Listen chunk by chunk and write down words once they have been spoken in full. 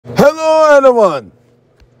another one.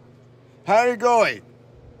 How you going?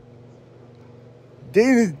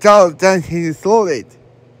 David thought that he sold it.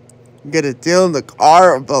 Get a deal in the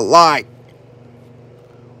car of the light.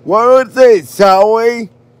 What was it, shall we?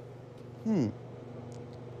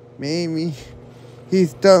 Maybe he's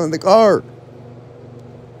still in the car.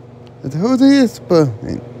 But who's this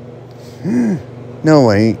person? No,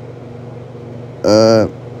 wait.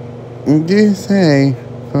 What do you say?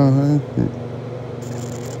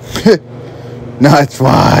 That's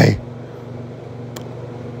why.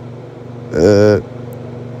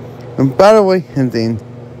 And by the way, and then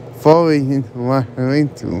falling into what I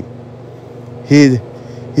went to,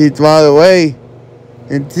 he'd run away.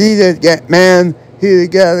 And see that man,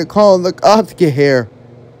 he'd gotta call the cops to get here.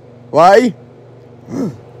 Why?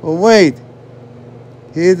 Well, wait.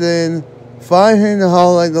 He's in fire in the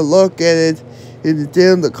hall, like to look at it. He's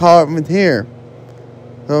still in the apartment here.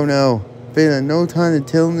 Oh no, been no time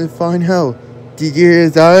to tell him to find out. Did you hear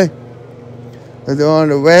his eye? They're on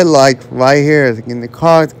the red light right here, and the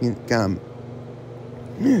cars can come.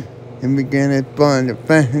 And begin to burn the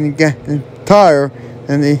fan and get the tire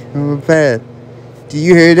and the repair. Do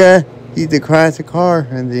you hear that? He's crashed the car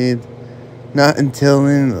and then not until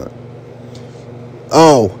then.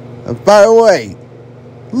 Oh, and by the way,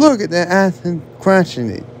 look at that accident crashing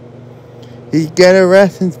it. He got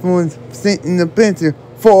arrested for sitting in the bench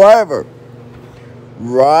forever.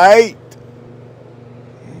 Right?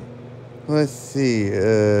 Let's see,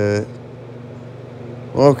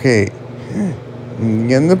 okay.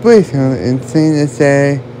 Get the police and saying to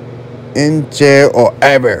say in jail or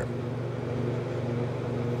ever.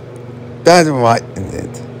 That's right, isn't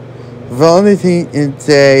it? The only thing is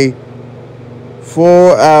say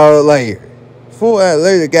 4 hours later. 4 hours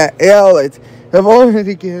later, got yelled. I've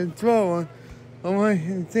already get in trouble. I'm not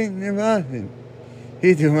thinking about it.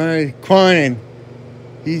 He's already crying.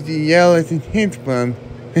 He's yelling and hits from.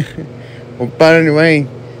 Well, by the way,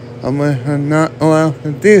 I'm not allowed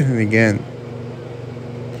to do it again.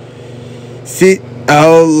 6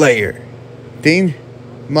 hours later. Then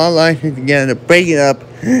my life is together to break it up.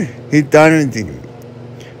 He's done anything.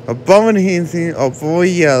 Above him, avoid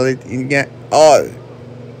yelling and get all.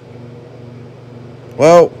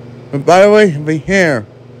 Well, but by the way, be here.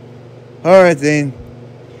 Alright then.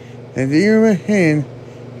 And the human hand,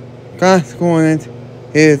 God's going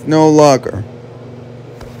is no longer.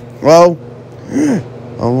 Well,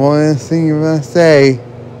 I want to see what I say.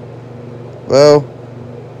 Well,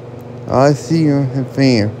 I see you in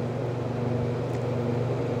fear.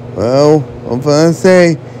 Well, I'm gonna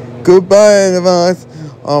say goodbye, advice.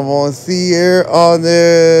 I want to see you on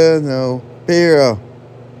the Bureau.